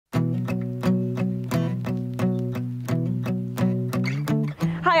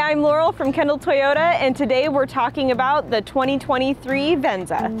I'm Laurel from Kendall Toyota, and today we're talking about the 2023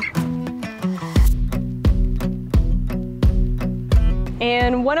 Venza.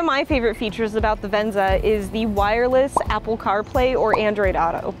 And one of my favorite features about the Venza is the wireless Apple CarPlay or Android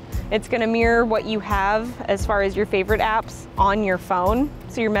Auto. It's going to mirror what you have as far as your favorite apps on your phone.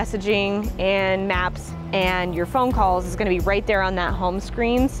 So your messaging and maps and your phone calls is going to be right there on that home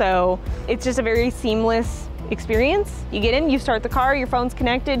screen. So it's just a very seamless experience. You get in, you start the car, your phone's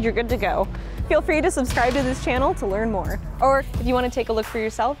connected, you're good to go. Feel free to subscribe to this channel to learn more. Or if you want to take a look for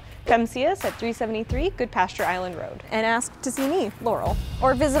yourself, come see us at 373 Good Pasture Island Road. And ask to see me, Laurel.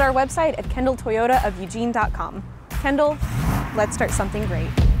 Or visit our website at kendalltoyotaofeugene.com. Kendall, let's start something great.